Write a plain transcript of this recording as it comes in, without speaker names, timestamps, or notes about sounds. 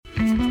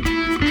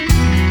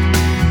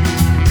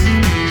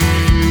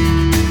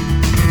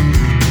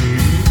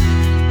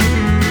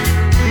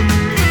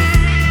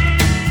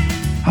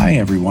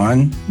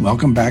everyone.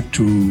 Welcome back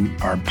to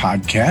our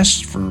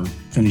podcast for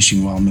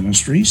Finishing Well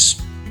Ministries,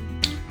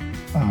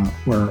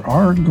 where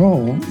our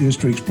goal is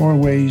to explore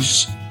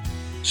ways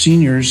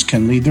seniors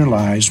can lead their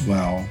lives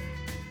well,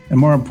 and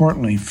more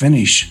importantly,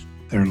 finish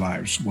their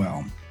lives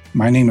well.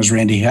 My name is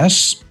Randy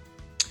Hess,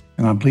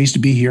 and I'm pleased to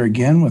be here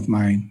again with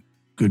my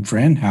good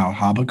friend, Hal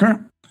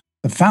Habacher,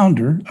 the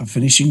founder of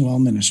Finishing Well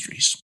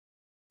Ministries.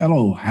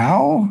 Hello,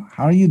 Hal.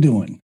 How are you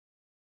doing?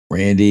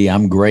 Randy,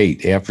 I'm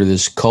great. After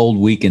this cold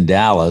week in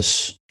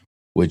Dallas,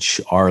 which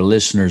our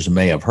listeners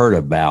may have heard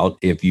about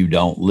if you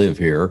don't live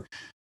here,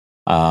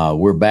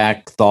 we're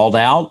back thawed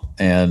out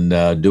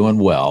and doing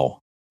well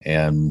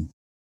and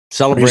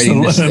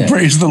celebrating this day.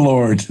 Praise the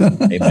Lord.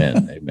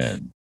 Amen.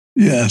 Amen.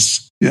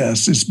 Yes.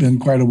 It's been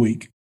quite a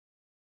week.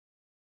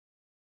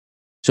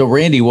 So,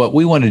 Randy, what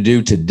we want to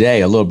do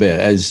today a little bit,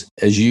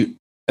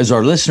 as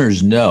our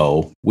listeners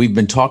know, we've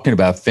been talking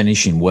about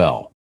finishing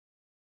well.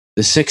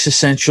 The 6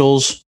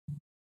 essentials.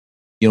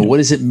 What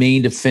does it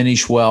mean to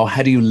finish well?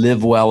 How do you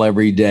live well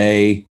every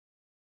day?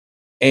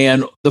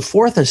 And the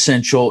 4th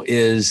essential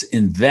is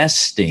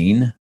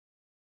investing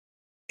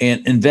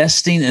in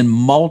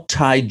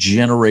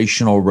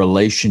multi-generational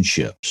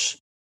relationships.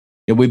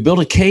 And we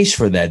build a case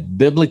for that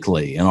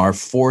biblically in our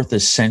 4th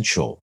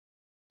essential.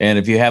 And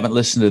if you haven't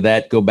listened to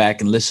that, go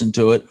back and listen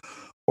to it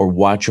or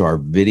watch our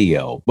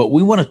video. But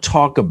we want to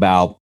talk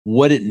about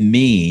what it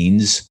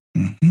means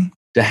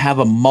to have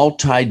a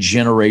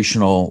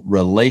multi-generational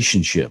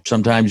relationship.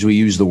 Sometimes we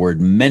use the word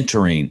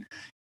mentoring,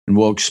 and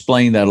we'll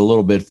explain that a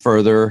little bit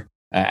further,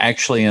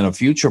 actually in a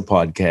future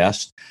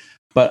podcast.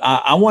 But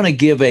I want to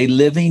give a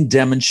living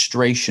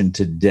demonstration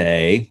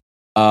today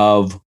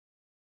of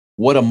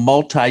what a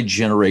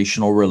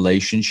multi-generational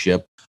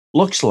relationship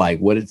looks like,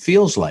 what it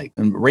feels like.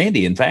 And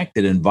Randy, in fact,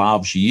 it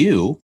involves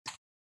you.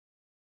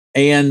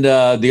 And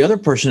the other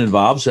person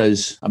involved,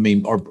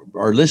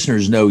 our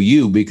listeners know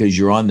you because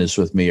you're on this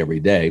with me every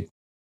day.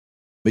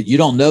 But you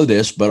don't know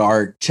this, but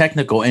our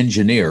technical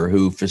engineer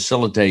who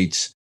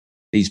facilitates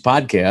these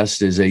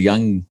podcasts is a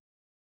young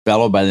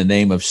fellow by the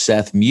name of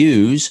Seth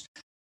Muse.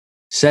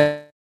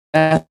 Seth,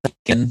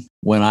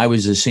 when I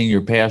was a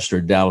senior pastor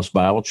at Dallas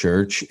Bible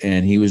Church,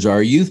 and he was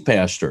our youth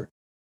pastor,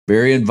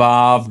 very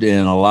involved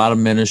in a lot of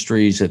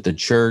ministries at the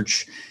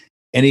church.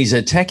 And he's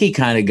a techie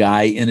kind of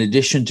guy in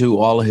addition to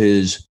all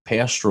his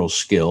pastoral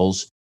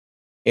skills.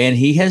 And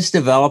he has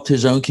developed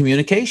his own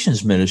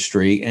communications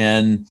ministry.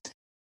 And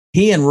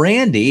he and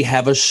Randy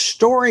have a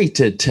story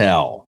to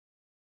tell.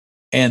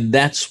 And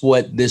that's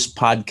what this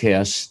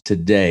podcast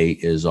today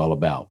is all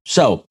about.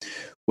 So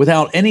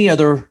without any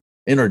other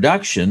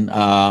introduction,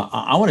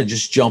 I want to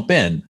just jump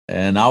in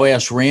and I'll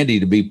ask Randy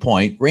to be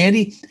point.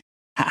 Randy,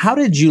 how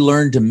did you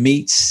learn to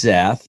meet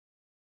Seth?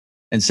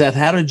 And Seth,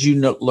 how did you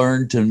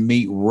learn to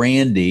meet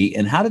Randy?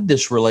 And how did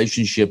this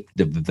relationship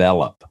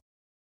develop?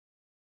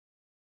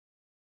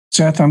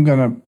 Seth, I'm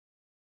going to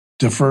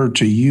defer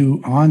to you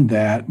on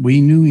that.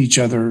 We knew each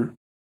other,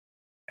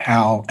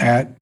 Hal,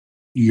 at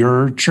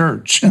your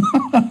church.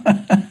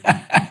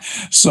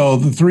 So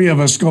the three of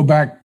us go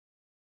back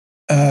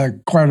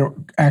quite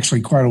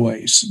a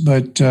ways.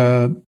 But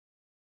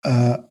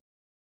I'll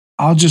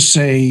just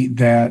say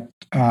that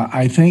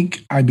I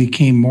think I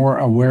became more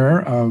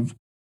aware of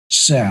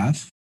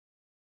Seth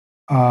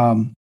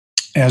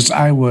as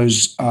I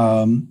was,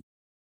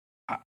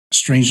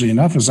 strangely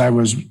enough, as I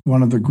was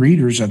one of the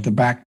greeters at the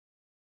back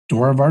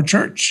door of our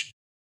church.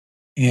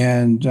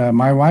 And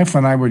my wife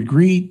and I would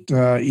greet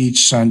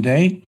each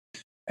Sunday,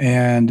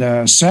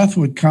 and Seth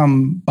would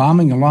come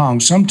bombing along,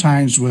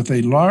 sometimes with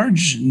a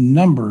large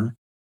number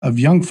of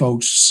young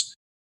folks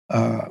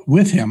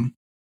with him,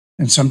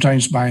 and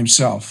sometimes by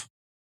himself.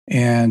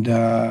 And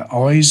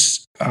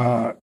always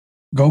go,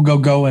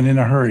 and in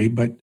a hurry,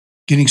 but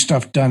getting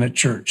stuff done at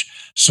church.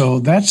 So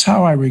that's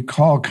how I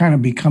recall kind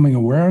of becoming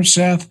aware of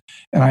Seth.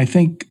 And I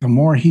think the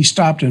more he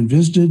stopped and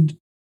visited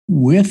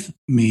with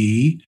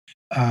me,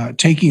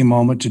 taking a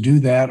moment to do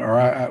that,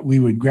 or we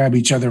would grab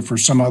each other for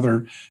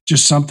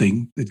just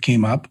something that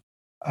came up,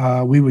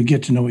 we would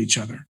get to know each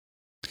other.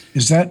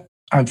 Is that,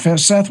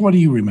 Seth, what do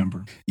you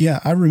remember? Yeah,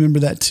 I remember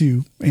that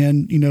too.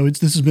 And,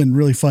 this has been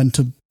really fun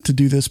to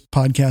do this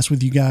podcast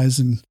with you guys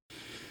and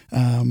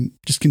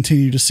just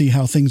continue to see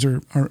how things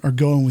are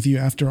going with you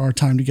after our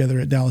time together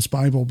at Dallas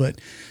Bible.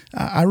 But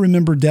I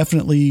remember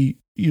definitely,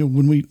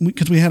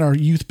 because we had our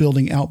youth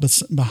building out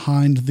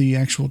behind the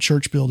actual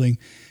church building.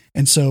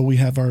 And so we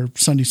have our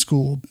Sunday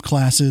school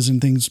classes and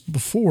things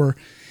before.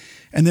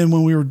 And then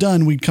when we were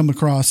done, we'd come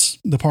across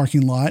the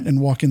parking lot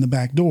and walk in the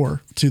back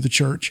door to the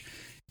church.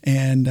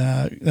 And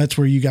that's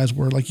where you guys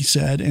were, like you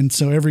said. And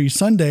so every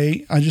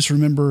Sunday, I just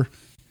remember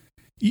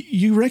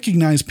you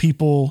recognize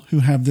people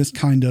who have this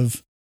kind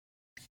of,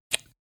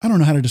 I don't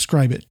know how to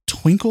describe it,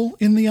 twinkle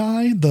in the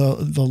eye,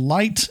 the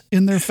light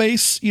in their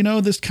face,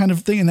 this kind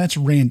of thing. And that's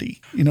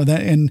Randy,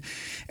 that.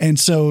 And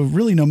so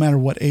really, no matter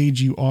what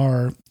age you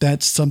are,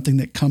 that's something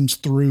that comes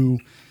through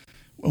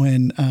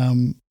when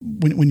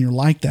you're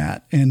like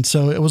that. And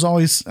so it was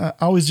always, I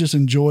always just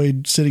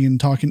enjoyed sitting and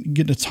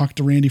getting to talk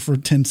to Randy for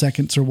 10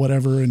 seconds or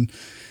whatever. And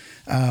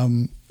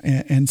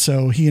And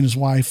so he and his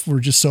wife were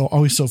just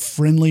always so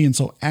friendly and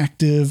so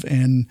active.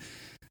 And,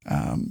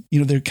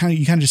 they're you kind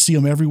of just see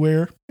them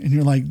everywhere, and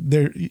you're like,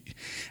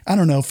 I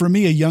don't know, for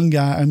me, a young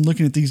guy, I'm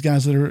looking at these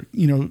guys that are,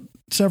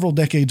 several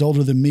decades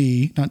older than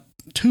me, not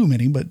too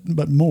many,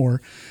 but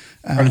more.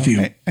 Quite a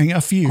few. And a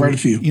few. Quite a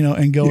few.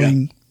 And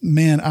going,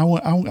 man, I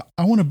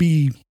want to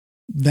be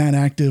that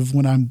active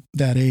when I'm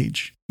that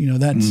age.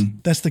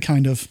 That's the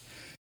kind of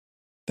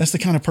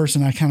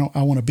person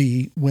I want to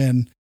be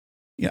when,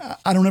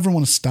 I don't ever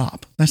want to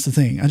stop. That's the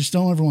thing. I just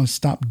don't ever want to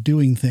stop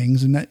doing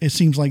things. And it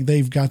seems like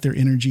they've got their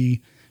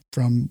energy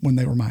from when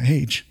they were my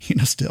age,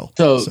 still.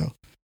 So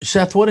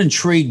Seth, what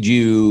intrigued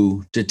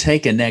you to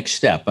take a next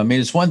step? I mean,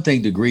 it's one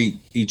thing to greet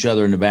each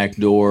other in the back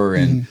door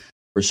and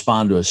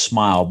respond to a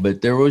smile,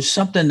 but there was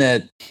something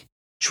that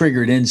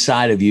triggered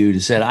inside of you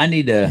to say, I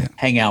need to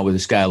hang out with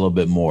this guy a little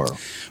bit more.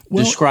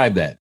 Well, describe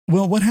that.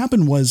 Well, what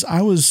happened was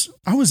I was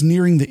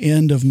nearing the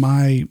end of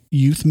my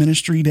youth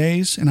ministry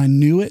days, and I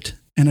knew it,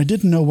 and I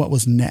didn't know what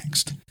was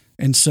next.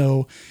 And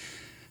so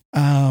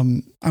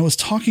I was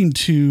talking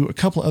to a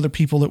couple of other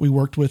people that we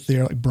worked with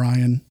there, like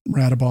Brian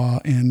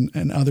Radabaugh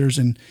and others.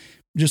 And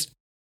just,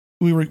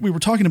 we were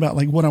talking about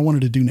like what I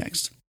wanted to do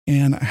next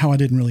and how I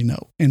didn't really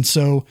know. And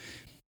so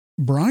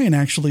Brian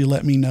actually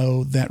let me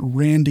know that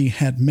Randy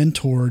had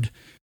mentored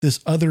this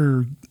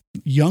other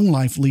young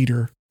life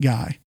leader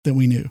guy that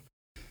we knew.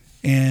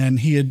 And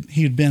he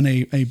had been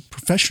a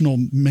professional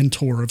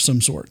mentor of some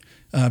sort,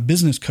 a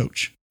business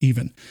coach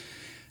even.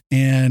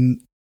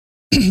 And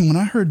when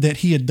I heard that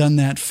he had done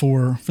that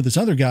for this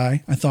other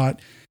guy, I thought,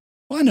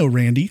 well, I know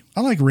Randy. I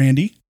like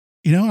Randy.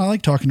 I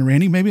like talking to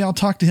Randy. Maybe I'll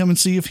talk to him and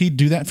see if he'd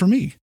do that for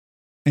me.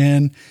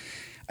 And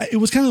it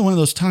was kind of one of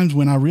those times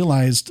when I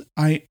realized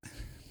let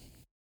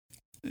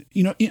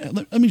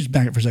me just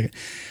back up for a second.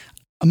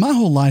 My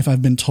whole life,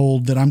 I've been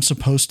told that I'm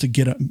supposed to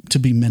to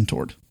be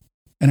mentored.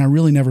 And I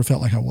really never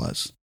felt like I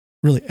was,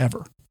 really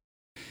ever.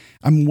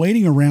 I'm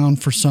waiting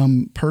around for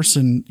some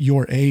person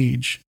your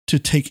age to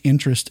take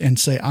interest and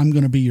say, I'm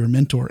going to be your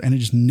mentor. And it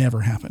just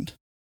never happened.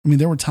 I mean,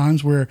 there were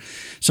times where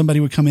somebody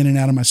would come in and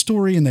out of my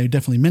story and they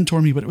definitely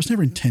mentor me, but it was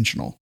never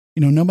intentional.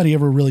 Nobody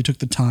ever really took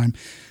the time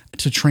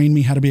to train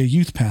me how to be a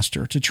youth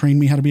pastor, to train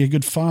me how to be a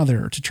good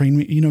father, to train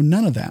me,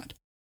 none of that.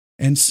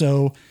 And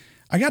so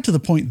I got to the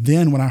point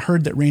then when I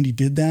heard that Randy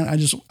did that,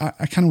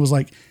 I kind of was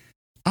like,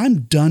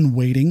 I'm done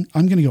waiting.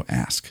 I'm going to go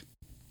ask.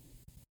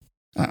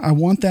 I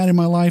want that in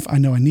my life. I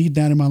know I need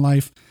that in my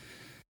life.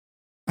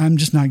 I'm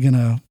just not going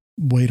to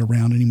wait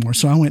around anymore.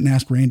 So I went and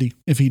asked Randy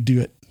if he'd do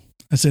it.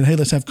 I said, hey,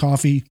 let's have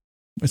coffee.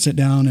 I sit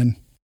down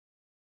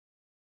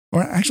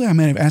or actually I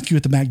may have asked you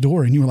at the back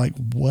door and you were like,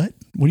 what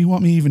do you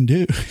want me to even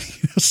do?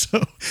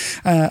 So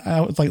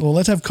I was like, well,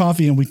 let's have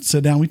coffee. And we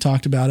sat down, we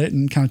talked about it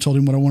and kind of told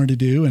him what I wanted to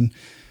do and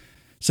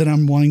said,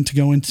 I'm wanting to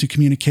go into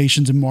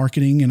communications and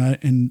marketing and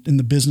in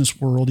the business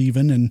world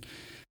even. And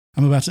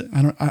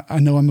I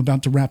know I'm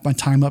about to wrap my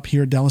time up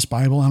here at Dallas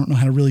Bible. I don't know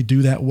how to really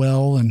do that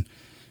well. And,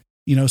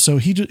 so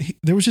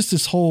there was just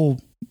this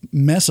whole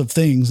mess of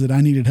things that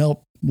I needed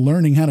help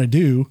learning how to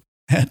do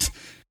at,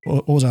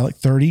 what was I, like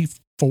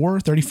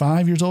 34,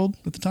 35 years old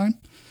at the time?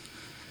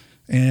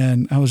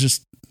 And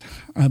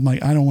I'm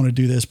like, I don't want to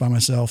do this by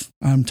myself.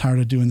 I'm tired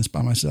of doing this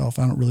by myself.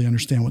 I don't really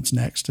understand what's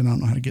next and I don't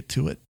know how to get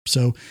to it.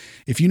 So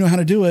if you know how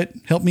to do it,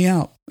 help me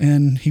out.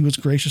 And he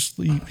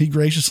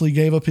graciously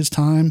gave up his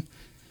time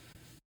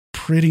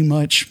pretty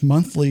much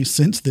monthly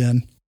since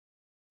then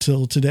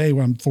till today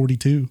where I'm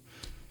 42.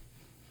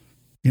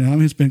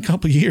 It's been a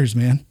couple of years,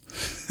 man.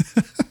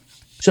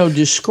 So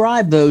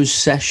describe those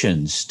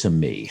sessions to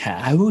me.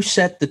 Who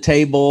set the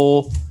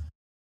table?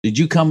 Did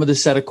you come with a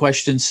set of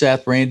questions,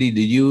 Seth? Randy,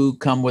 did you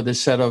come with a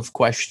set of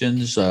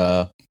questions?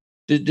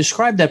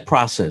 Describe that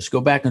process.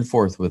 Go back and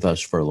forth with us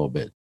for a little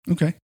bit.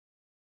 Okay.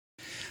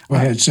 Go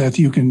ahead, Seth.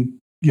 You can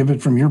give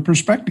it from your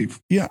perspective.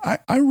 Yeah,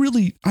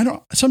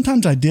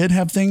 sometimes I did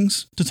have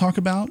things to talk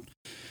about.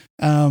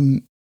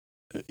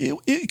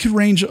 It could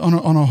range on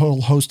a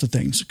whole host of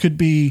things. It could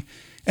be,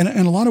 and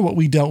a lot of what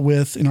we dealt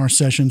with in our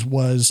sessions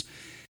was,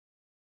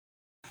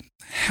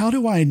 how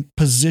do I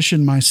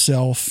position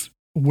myself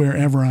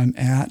wherever I'm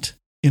at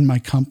in my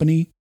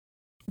company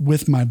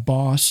with my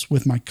boss,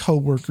 with my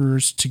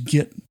coworkers to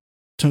get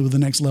to the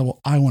next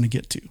level I want to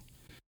get to.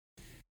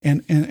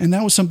 And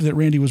that was something that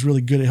Randy was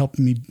really good at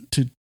helping me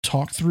to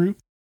talk through.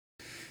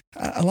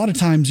 A lot of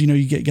times,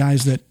 you get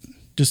guys that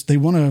just, they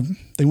want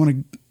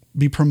to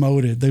be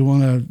promoted. They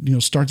want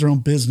to, start their own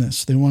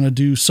business. They want to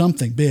do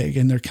something big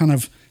and they're kind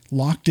of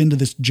locked into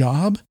this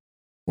job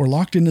or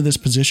locked into this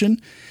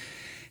position.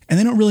 And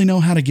they don't really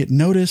know how to get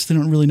noticed. They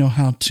don't really know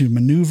how to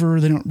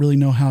maneuver. They don't really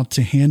know how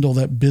to handle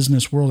that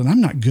business world. And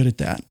I'm not good at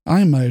that.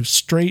 I'm a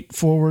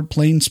straightforward,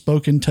 plain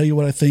spoken, tell you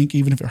what I think,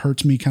 even if it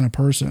hurts me kind of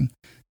person.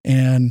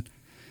 And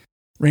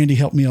Randy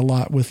helped me a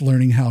lot with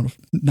learning how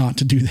not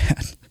to do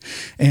that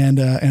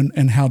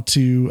and how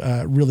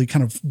to really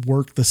kind of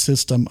work the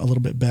system a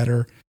little bit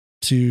better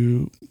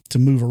to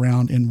move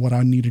around in what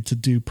I needed to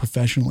do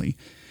professionally.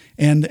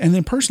 And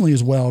then personally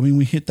as well. I mean,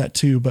 we hit that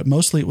too, but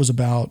mostly it was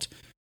about,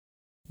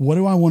 what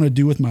do I want to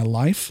do with my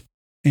life?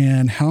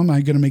 And how am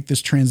I going to make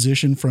this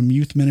transition from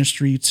youth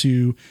ministry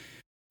to,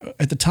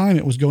 at the time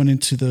it was going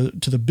into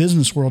the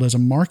business world as a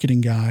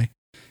marketing guy,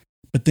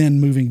 but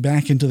then moving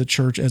back into the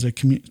church as a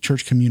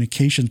church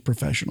communications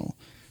professional.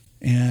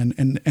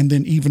 And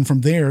then even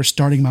from there,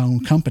 starting my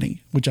own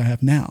company, which I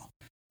have now,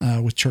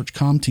 with Church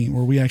Comm Team,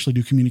 where we actually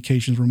do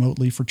communications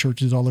remotely for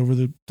churches all over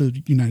the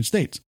United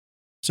States.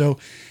 So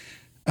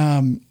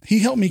he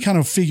helped me kind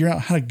of figure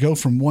out how to go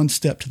from one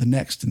step to the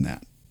next in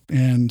that.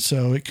 And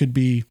so it could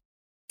be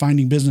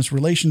finding business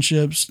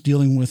relationships,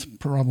 dealing with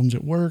problems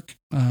at work,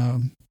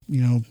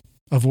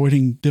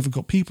 avoiding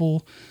difficult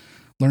people,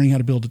 learning how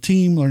to build a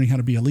team, learning how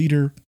to be a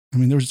leader. I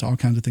mean, there's all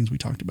kinds of things we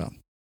talked about.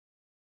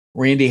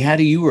 Randy, how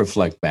do you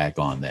reflect back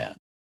on that?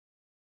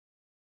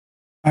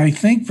 I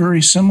think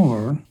very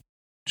similar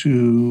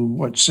to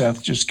what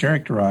Seth just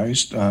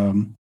characterized.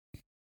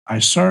 I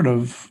sort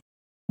of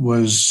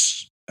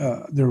was,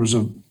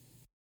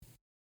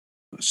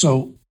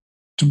 so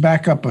to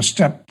back up a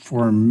step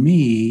for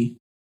me,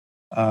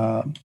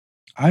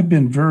 I've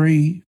been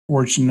very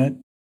fortunate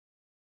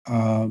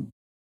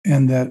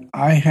in that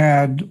I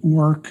had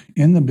work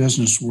in the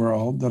business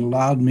world that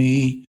allowed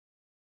me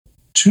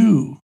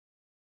to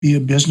be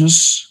a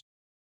business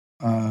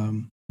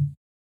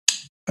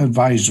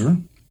advisor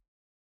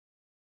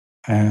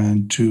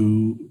and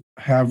to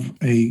have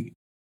a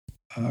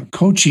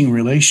coaching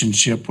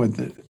relationship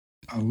with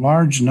a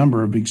large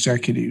number of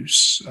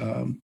executives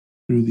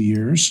through the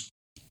years.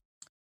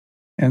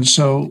 And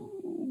so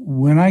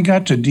when I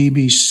got to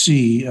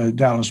DBC,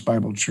 Dallas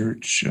Bible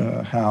Church,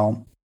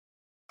 Hal,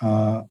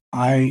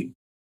 I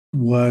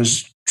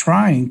was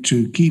trying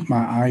to keep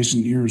my eyes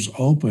and ears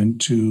open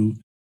to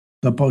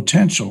the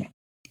potential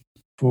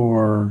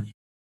for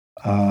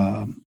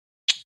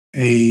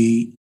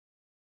a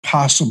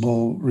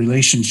possible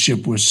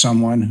relationship with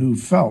someone who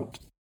felt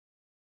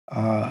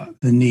the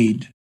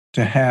need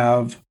to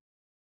have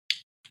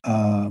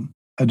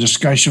a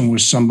discussion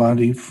with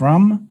somebody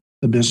from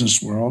the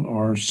business world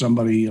or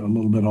somebody a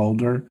little bit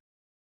older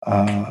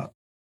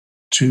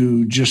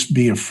to just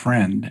be a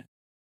friend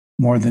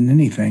more than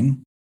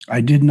anything. I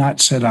did not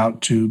set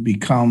out to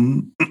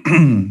become,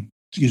 a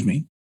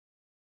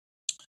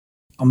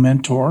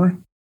mentor.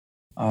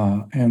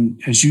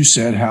 And as you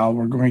said, Hal,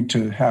 we're going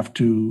to have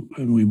to,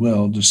 and we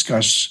will,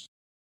 discuss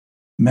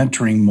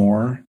mentoring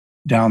more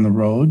down the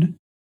road.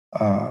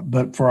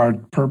 But for our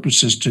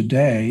purposes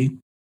today,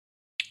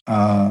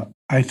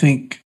 I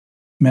think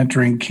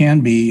mentoring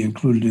can be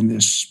included in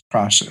this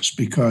process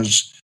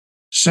because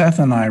Seth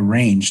and I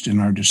ranged in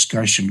our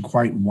discussion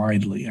quite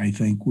widely. I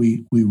think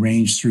we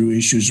ranged through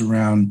issues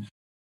around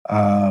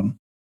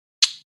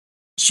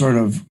sort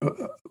of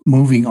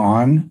moving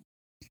on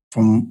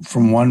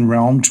from one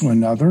realm to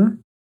another,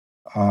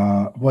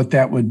 what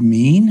that would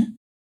mean,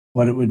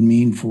 what it would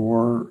mean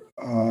for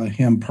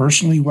him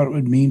personally, what it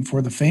would mean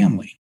for the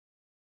family.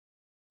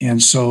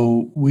 And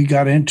so we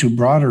got into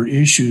broader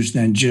issues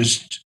than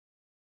just,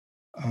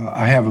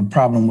 I have a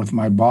problem with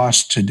my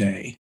boss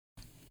today,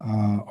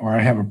 or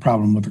I have a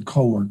problem with a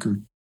coworker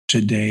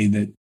today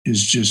that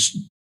is just,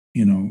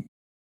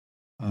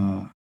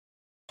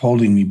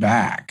 holding me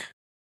back.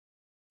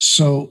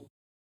 So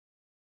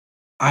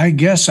I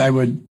guess I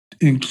would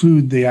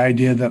include the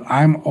idea that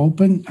I'm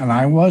open, and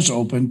I was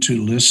open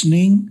to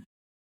listening.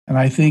 And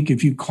I think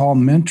if you call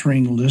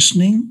mentoring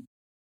listening,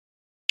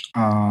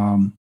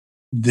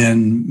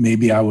 then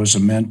maybe I was a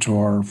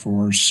mentor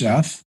for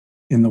Seth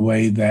in the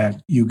way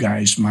that you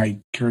guys might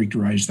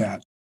characterize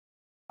that.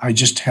 I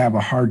just have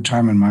a hard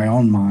time in my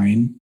own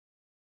mind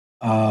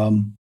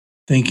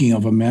thinking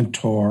of a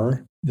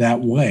mentor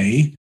that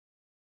way.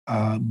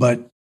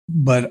 But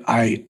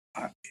I,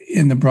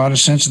 in the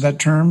broadest sense of that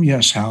term,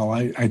 yes, Hal,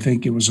 I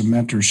think it was a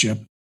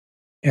mentorship.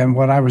 And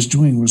what I was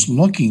doing was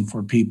looking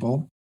for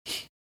people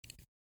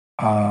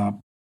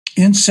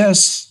in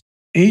Seth's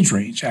age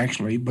range,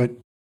 actually, but,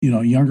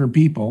 younger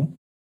people,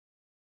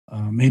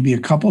 maybe a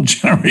couple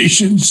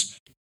generations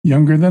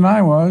younger than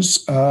I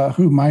was,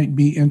 who might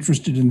be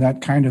interested in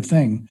that kind of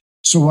thing.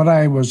 So what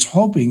I was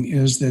hoping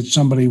is that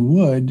somebody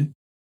would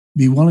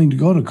be willing to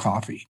go to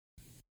coffee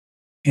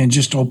and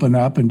just open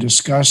up and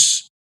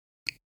discuss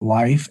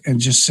life and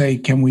just say,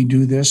 can we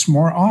do this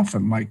more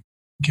often? Like,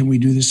 can we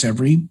do this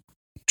every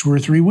 2 or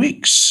 3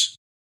 weeks?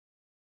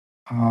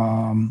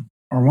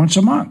 Or once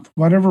a month,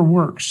 whatever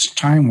works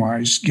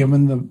time-wise,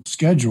 given the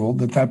schedule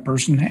that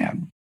person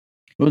had.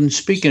 Well, and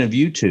speaking of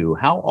you two,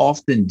 how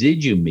often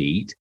did you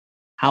meet?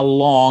 How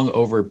long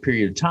over a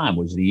period of time?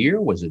 Was it a year?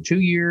 Was it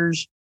 2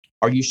 years?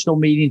 Are you still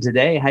meeting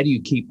today? How do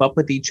you keep up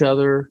with each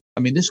other?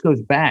 I mean, this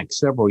goes back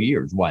several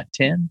years,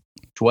 10,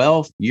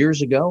 12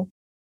 years ago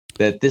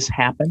that this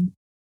happened?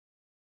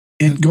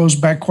 It goes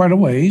back quite a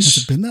ways.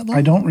 Has it been that long?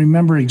 I don't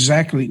remember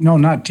exactly. No,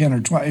 not 10 or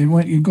 12.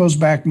 It goes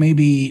back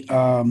maybe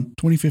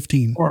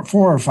 2015. Or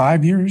 4 or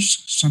 5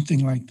 years,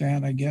 something like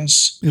that, I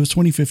guess. It was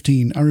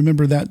 2015. I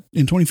remember that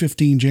in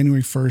 2015,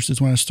 January 1st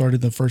is when I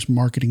started the first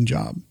marketing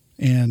job.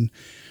 And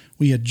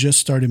we had just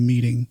started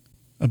meeting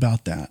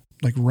about that,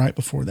 like right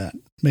before that,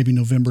 maybe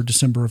November,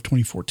 December of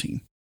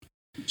 2014.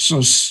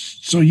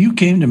 So you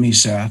came to me,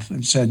 Seth,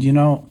 and said,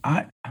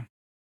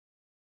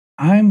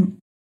 I'm,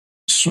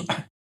 so,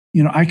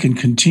 I can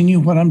continue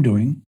what I'm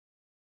doing,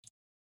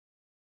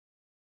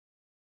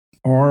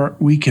 or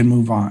we can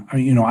move on.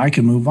 I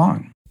can move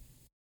on,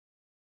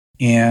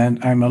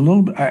 and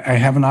I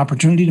have an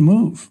opportunity to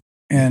move,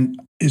 and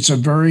it's a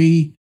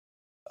very,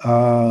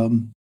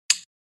 in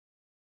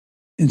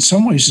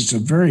some ways, it's a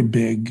very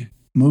big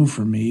move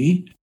for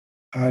me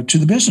to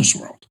the business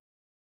world.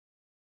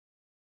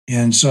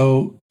 And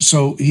so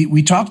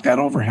we talked that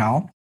over,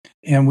 Hal,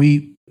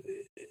 and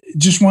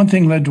just one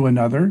thing led to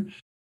another,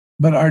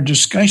 but our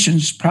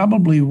discussions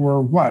probably were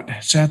what,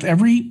 Seth,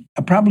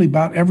 probably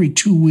about every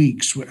 2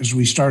 weeks as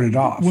we started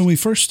off. When we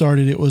first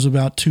started, it was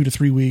about 2 to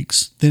 3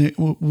 weeks. Then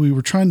we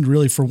were trying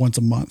really for once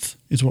a month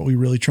is what we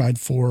really tried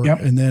for. Yep.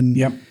 And then,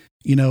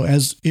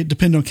 as it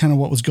depended on kind of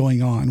what was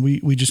going on,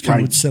 we just kind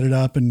of would set it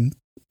up, and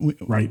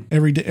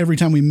every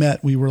time we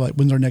met, we were like,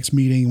 when's our next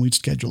meeting? And we'd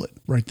schedule it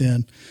right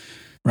then.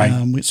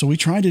 Right. So we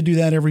tried to do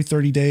that every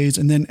 30 days.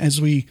 And then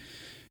as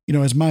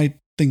as my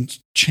things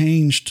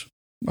changed,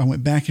 I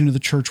went back into the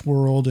church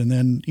world, and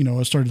then,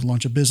 I started to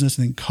launch a business,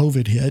 and then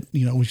COVID hit.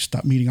 We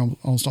stopped meeting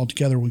almost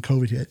altogether when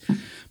COVID hit.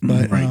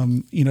 But,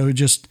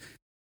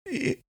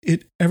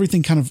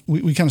 everything kind of,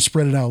 we kind of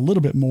spread it out a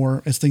little bit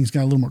more as things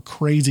got a little more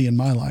crazy in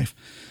my life.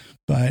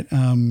 But,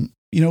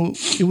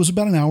 it was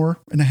about an hour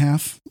and a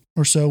half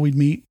or so we'd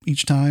meet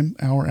each time,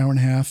 hour and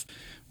a half.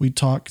 We'd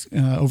talk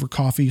over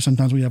coffee.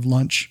 Sometimes we'd have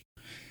lunch.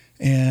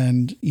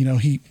 And,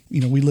 we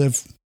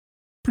live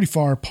pretty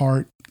far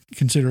apart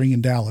considering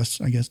in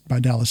Dallas, I guess, by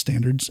Dallas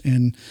standards.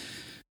 And,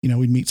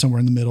 we'd meet somewhere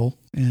in the middle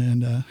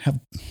and have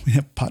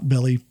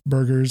potbelly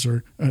burgers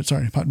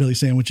potbelly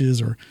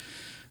sandwiches or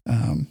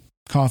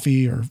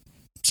coffee or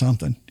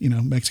something,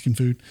 Mexican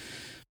food.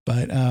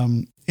 But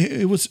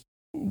it was,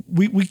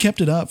 we kept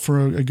it up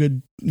for a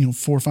good,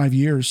 4 or 5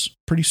 years,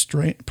 pretty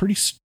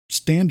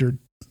standard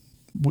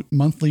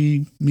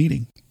monthly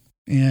meeting.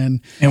 And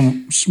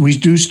we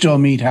do still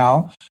meet,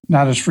 Hal,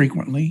 not as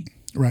frequently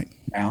right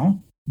now,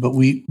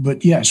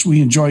 but yes,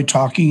 we enjoy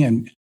talking,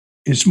 and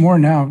it's more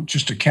now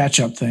just a catch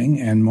up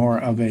thing and more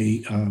of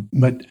a,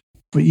 but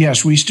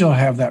yes, we still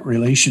have that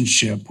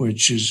relationship,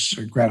 which is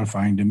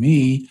gratifying to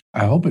me.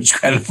 I hope it's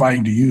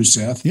gratifying to you,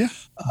 Seth. Yeah.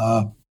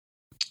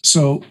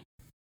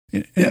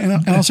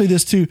 And I'll say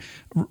this too,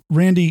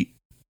 Randy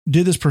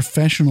did this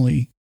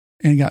professionally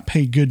and got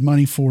paid good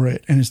money for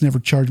it, and has never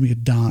charged me a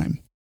dime.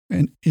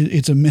 And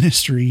it's a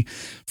ministry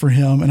for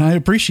him. And I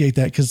appreciate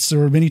that, because there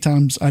were many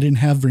times I didn't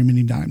have very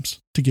many dimes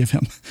to give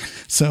him.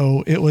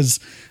 So it was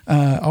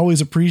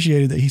always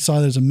appreciated that he saw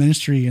that as a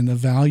ministry, and the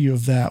value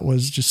of that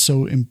was just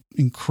so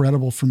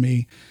incredible for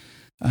me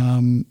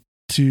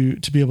to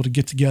be able to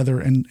get together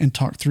and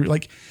talk through.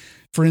 Like,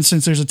 for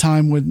instance, there's a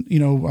time when,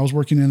 I was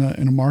working in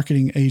a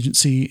marketing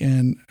agency,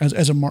 and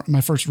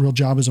my first real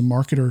job as a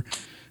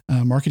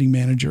marketing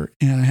manager.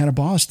 And I had a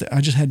boss that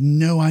I just had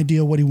no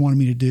idea what he wanted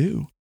me to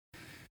do.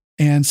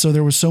 And so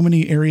there was so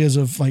many areas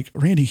of like,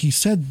 Randy, he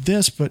said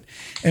this,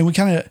 and we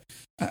kind of,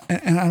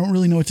 and I don't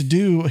really know what to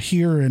do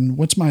here, and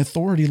what's my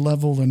authority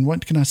level, and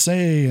what can I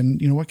say,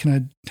 and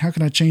how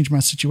can I change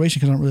my situation,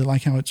 because I don't really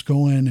like how it's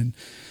going. And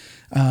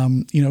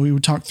we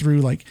would talk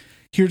through like,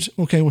 here's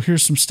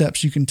some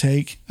steps you can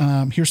take.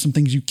 Here's some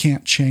things you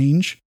can't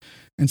change.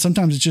 And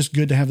sometimes it's just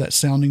good to have that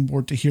sounding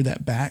board to hear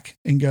that back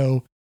and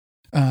go,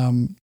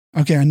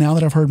 okay, now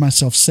that I've heard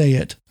myself say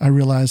it, I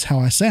realize how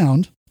I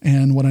sound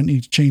and what I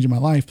need to change in my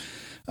life,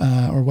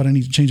 or what I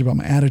need to change about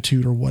my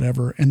attitude or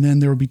whatever. And then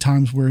there would be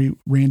times where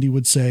Randy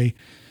would say,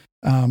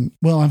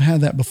 well, I've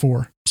had that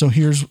before. So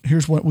here's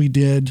what we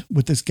did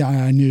with this guy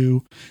I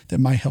knew that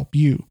might help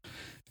you.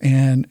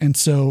 And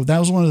so that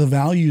was one of the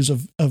values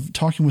of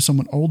talking with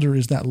someone older,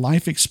 is that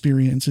life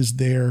experience is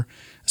there,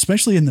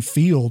 especially in the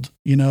field,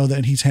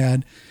 that he's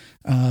had,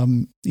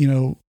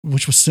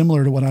 which was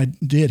similar to what I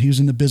did. He was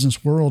in the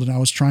business world, and I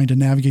was trying to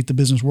navigate the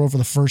business world for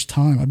the first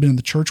time. I've been in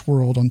the church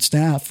world on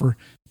staff for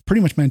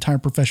pretty much my entire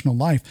professional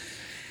life.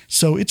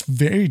 So it's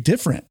very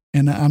different.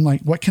 And I'm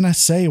like, what can I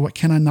say? What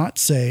can I not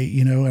say?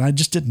 And I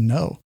just didn't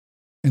know.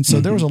 And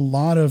so there was a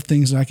lot of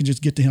things that I could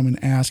just get to him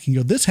and ask and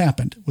go, this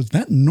happened. Was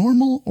that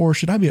normal, or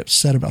should I be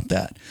upset about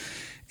that?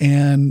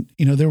 And,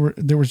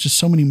 there was just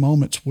so many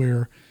moments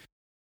where,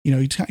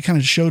 he kind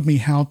of showed me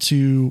how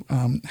to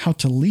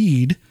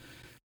lead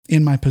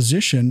in my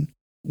position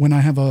when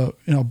I have a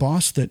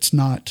boss that's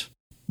not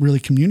really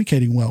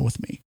communicating well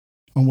with me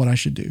on what I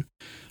should do.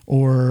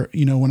 Or,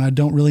 when I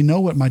don't really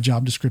know what my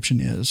job description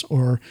is,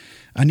 or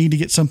I need to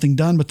get something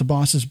done, but the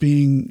boss is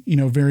being,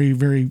 very,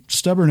 very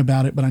stubborn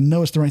about it, but I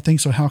know it's the right thing.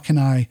 So how can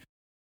I,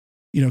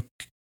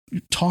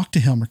 talk to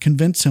him or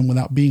convince him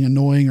without being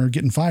annoying or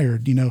getting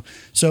fired,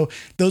 So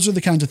those are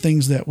the kinds of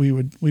things that we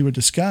would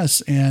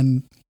discuss.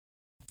 And,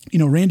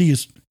 Randy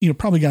is,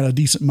 probably got a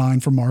decent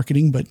mind for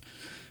marketing, but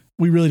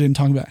we really didn't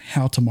talk about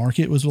how to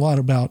market. It was a lot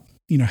about,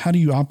 how do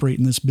you operate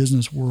in this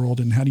business world,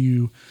 and how do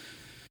you,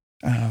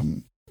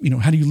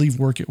 how do you leave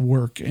work at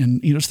work? And,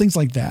 it's things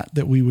like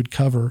that we would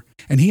cover.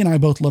 And he and I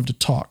both love to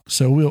talk.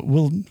 So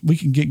we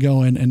can get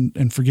going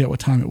and forget what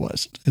time it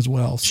was as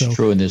well. So it's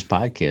true in this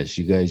podcast.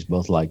 You guys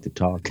both like to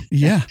talk.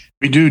 Yeah.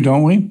 We do,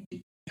 don't we?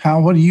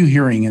 Hal, what are you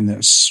hearing in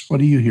this? What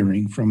are you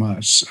hearing from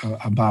us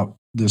about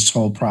this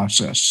whole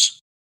process?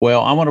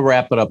 Well, I want to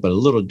wrap it up a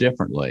little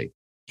differently.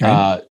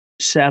 Okay.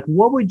 Seth,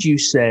 what would you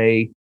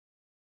say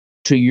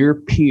to your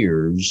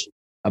peers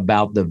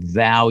about the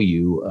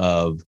value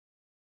of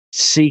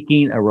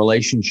seeking a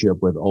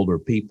relationship with older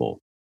people?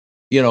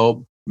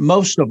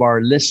 Most of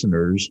our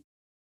listeners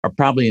are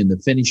probably in the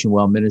Finishing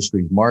Well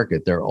Ministries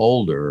market. They're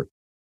older,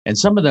 and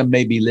some of them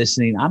may be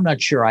listening. I'm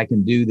not sure I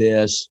can do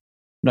this.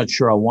 I'm not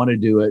sure I want to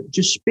do it.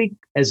 Just speak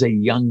as a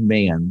young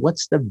man.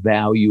 What's the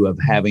value of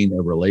having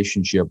a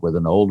relationship with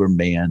an older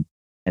man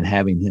and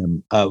having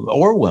him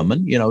or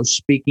woman,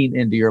 speaking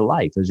into your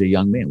life as a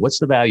young man? What's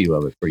the value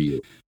of it for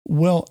you?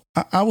 Well,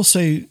 I will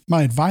say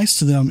my advice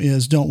to them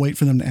is don't wait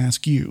for them to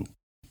ask you.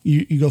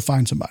 You go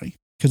find somebody,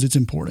 because it's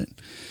important.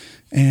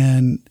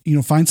 And,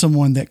 find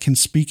someone that can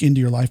speak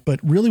into your life. But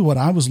really what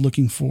I was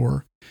looking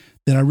for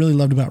that I really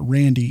loved about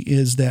Randy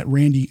is that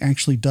Randy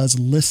actually does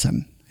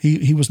listen.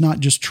 He was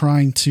not just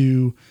trying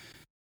to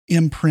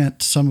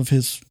imprint some of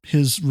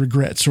his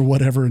regrets or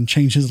whatever and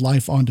change his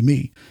life onto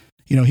me.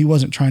 He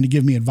wasn't trying to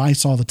give me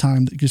advice all the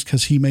time just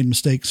because he made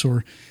mistakes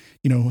or,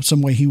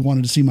 some way he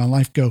wanted to see my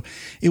life go.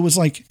 It was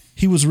like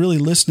he was really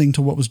listening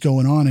to what was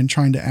going on and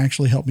trying to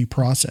actually help me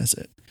process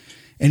it.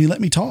 And he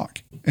let me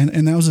talk.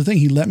 And that was the thing.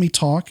 He let me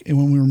talk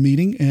when we were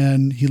meeting,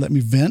 and he let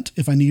me vent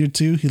if I needed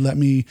to. He let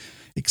me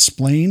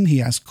explain.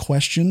 He asked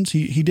questions.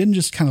 He didn't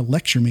just kind of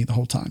lecture me the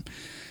whole time.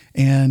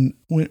 And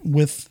when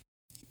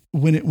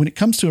it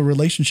comes to a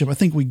relationship, I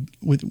think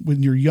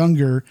when you're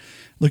younger,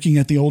 looking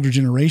at the older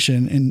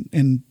generation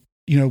and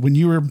when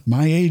you were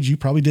my age, you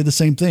probably did the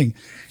same thing,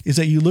 is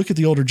that you look at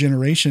the older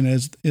generation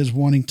as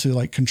wanting to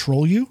like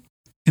control you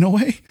in a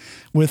way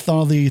with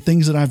all the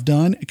things that I've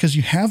done, because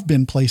you have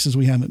been places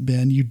we haven't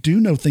been. You do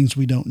know things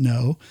we don't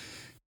know,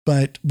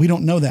 but we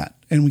don't know that.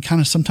 And we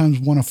kind of sometimes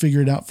want to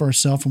figure it out for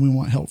ourselves, and we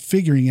want help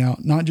figuring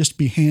out, not just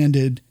be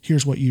handed,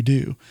 here's what you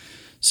do.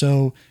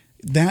 So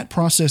that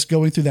process,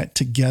 going through that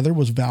together,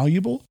 was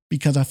valuable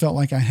because I felt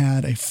like I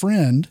had a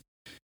friend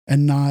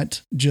and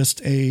not just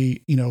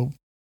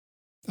another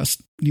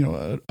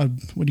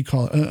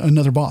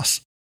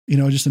boss,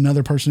 just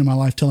another person in my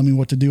life telling me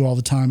what to do all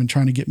the time and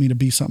trying to get me to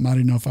be something I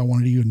didn't know if I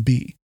wanted to even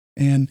be.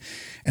 And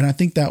I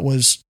think that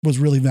was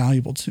really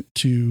valuable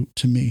to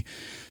me.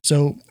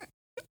 So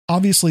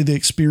obviously the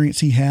experience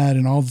he had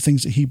and all the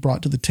things that he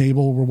brought to the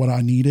table were what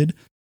I needed.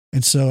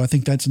 And so I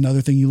think that's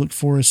another thing you look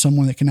for, is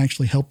someone that can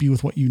actually help you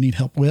with what you need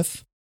help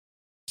with.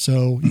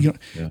 So you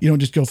don't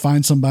just go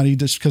find somebody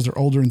just because they're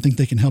older and think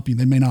they can help you.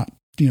 They may not.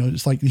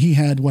 It's like he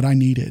had what I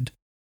needed.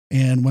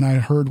 And when I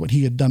heard what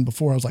he had done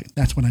before, I was like,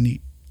 that's what I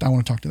need. I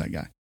want to talk to that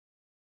guy.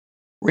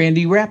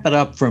 Randy, wrap it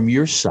up from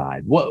your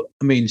side.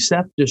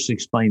 Seth just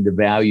explained the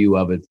value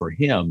of it for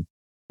him.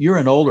 You're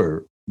an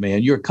older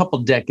man. You're a couple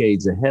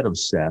decades ahead of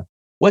Seth.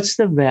 What's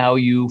the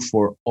value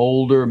for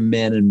older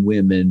men and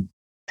women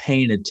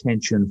paying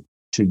attention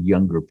to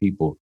younger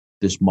people,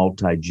 this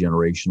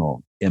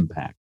multi-generational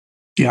impact?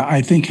 Yeah,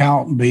 I think,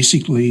 Hal,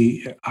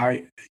 basically,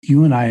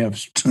 you and I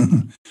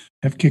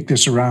have kicked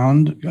this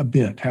around a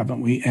bit,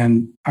 haven't we?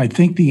 And I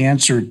think the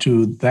answer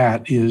to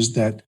that is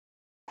that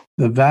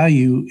the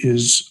value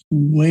is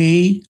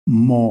way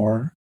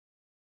more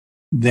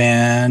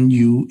than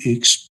you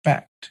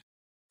expect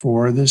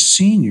for the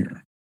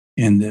senior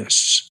in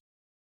this,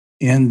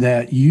 in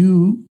that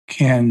you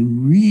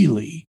can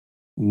really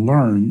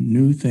learn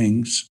new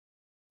things,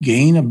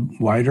 gain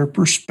a wider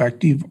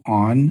perspective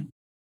on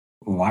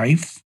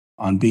life,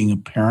 on being a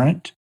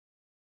parent,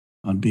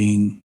 on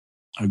being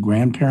a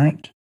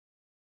grandparent,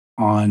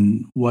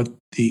 on what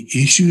the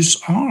issues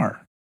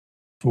are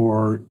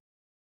for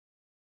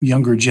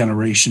younger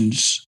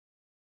generations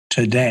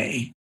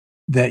today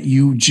that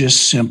you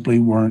just simply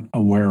weren't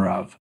aware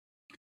of,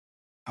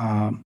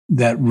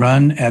 that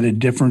run at a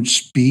different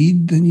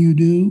speed than you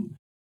do,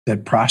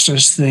 that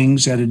process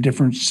things at a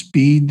different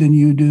speed than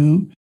you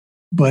do,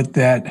 but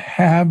that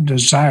have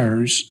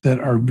desires that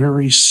are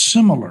very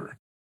similar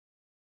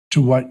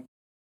to what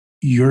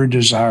your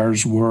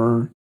desires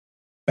were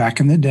back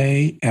in the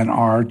day and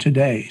are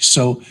today.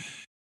 So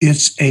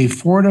it's a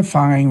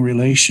fortifying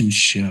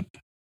relationship,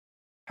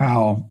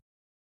 how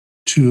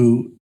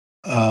to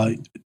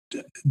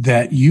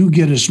that you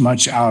get as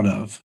much out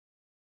of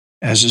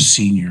as a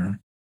senior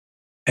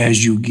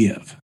as you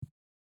give.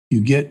 You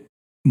get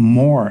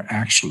more,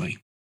 actually,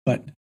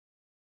 but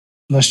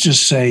let's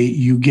just say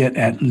you get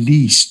at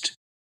least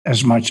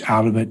as much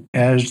out of it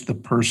as the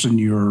person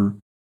you're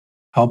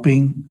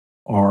helping,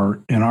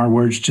 or in our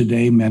words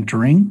today,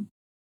 mentoring.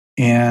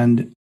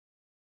 And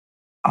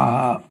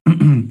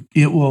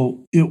it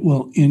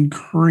will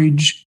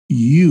encourage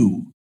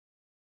you,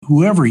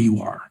 whoever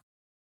you are,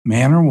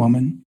 man or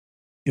woman.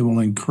 It will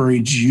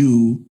encourage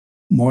you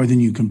more than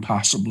you can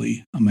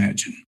possibly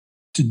imagine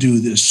to do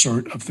this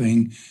sort of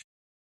thing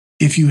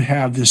if you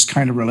have this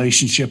kind of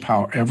relationship,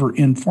 however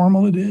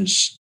informal it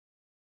is,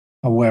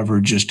 however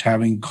just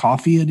having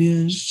coffee it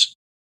is,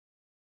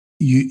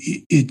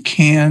 it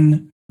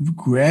can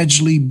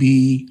gradually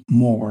be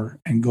more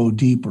and go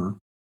deeper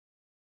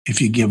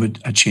if you give it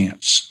a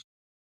chance.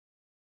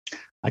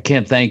 I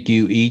can't thank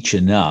you each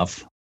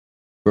enough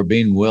for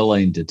being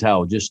willing to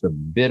tell just a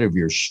bit of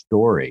your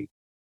story.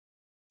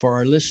 For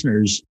our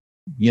listeners,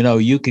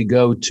 you could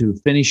go to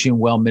Finishing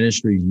Well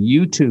Ministries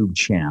YouTube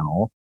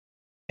channel,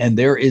 and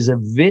there is a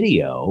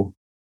video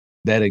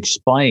that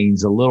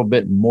explains a little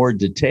bit more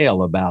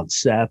detail about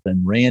Seth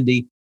and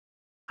Randy,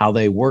 how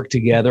they work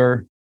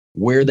together,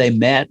 where they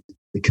met,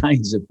 the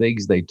kinds of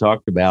things they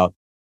talked about,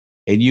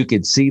 and you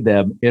could see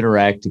them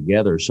interact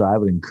together. So I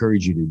would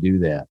encourage you to do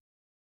that.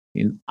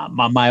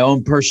 My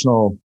own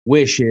personal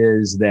wish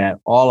is that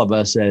all of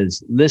us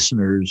as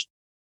listeners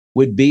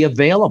would be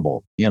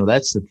available.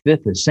 That's the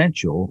fifth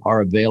essential,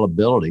 our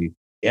availability.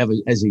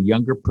 As a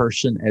younger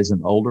person, as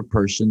an older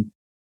person,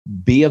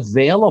 be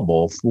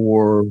available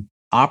for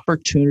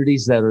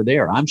opportunities that are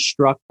there. I'm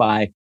struck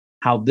by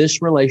how this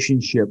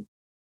relationship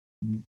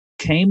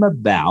came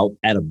about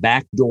at a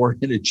back door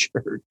in a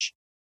church.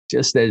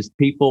 Just as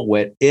people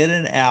went in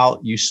and out,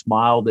 you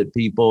smiled at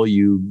people,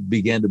 you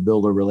began to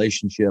build a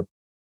relationship.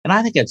 And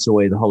I think that's the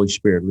way the Holy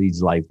Spirit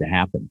leads life to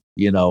happen.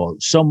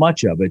 So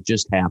much of it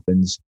just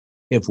happens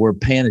if we're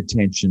paying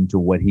attention to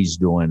what he's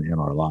doing in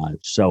our lives.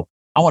 So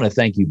I want to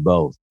thank you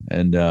both,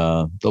 and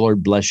the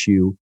Lord bless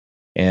you,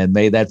 and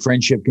may that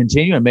friendship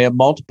continue, and may it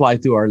multiply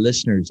through our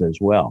listeners as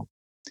well.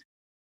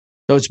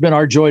 So it's been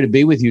our joy to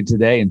be with you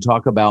today and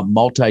talk about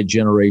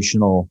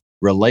multi-generational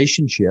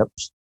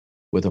relationships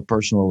with a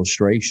personal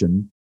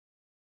illustration.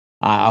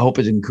 I hope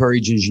it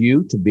encourages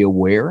you to be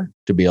aware,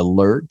 to be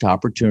alert to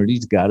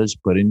opportunities God has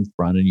put in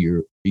front of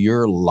your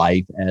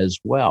life as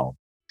well.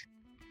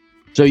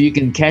 So you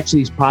can catch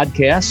these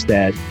podcasts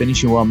at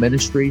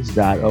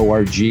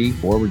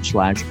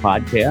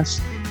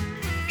finishingwellministries.org/podcast.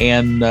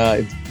 And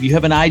if you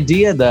have an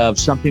idea of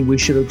something we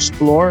should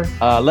explore,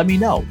 let me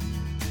know.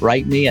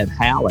 Write me at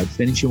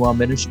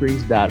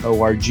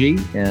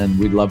hal@finishingwellministries.org, and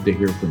we'd love to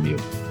hear from you.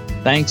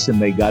 Thanks, and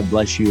may God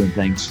bless you, and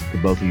thanks to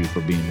both of you for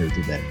being here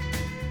today.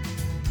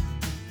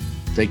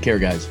 Take care,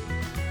 guys.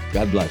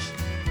 God bless.